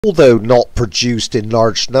Although not produced in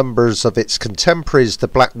large numbers of its contemporaries, the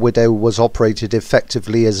Black Widow was operated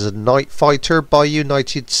effectively as a night fighter by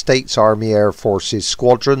United States Army Air Forces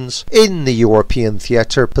squadrons in the European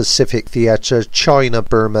theatre, Pacific theatre, China,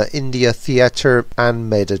 Burma, India theatre and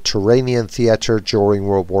Mediterranean theatre during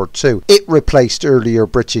World War II. It replaced earlier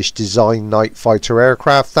British design night fighter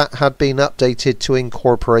aircraft that had been updated to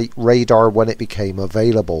incorporate radar when it became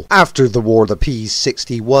available. After the war, the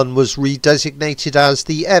P-61 was redesignated as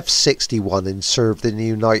the F-61 and served in the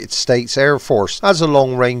United States Air Force as a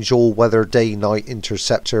long-range all-weather day-night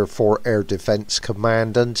interceptor for Air Defense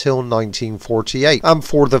Command until 1948 and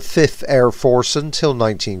for the 5th Air Force until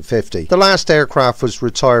 1950. The last aircraft was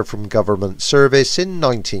retired from government service in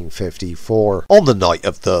 1954. On the night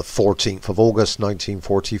of the 14th of August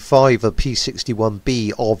 1945, a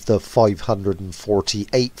P-61B of the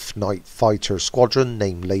 548th Night Fighter Squadron,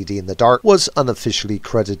 named Lady in the Dark, was unofficially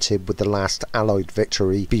credited with the last Allied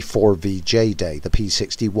victory before VJ Day. The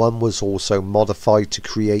P-61 was also modified to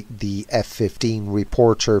create the F-15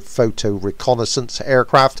 Reporter Photo Reconnaissance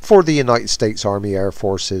aircraft for the United States Army Air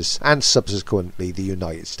Forces and subsequently the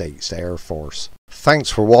United States Air Force. Thanks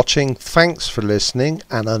for watching, thanks for listening,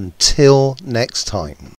 and until next time.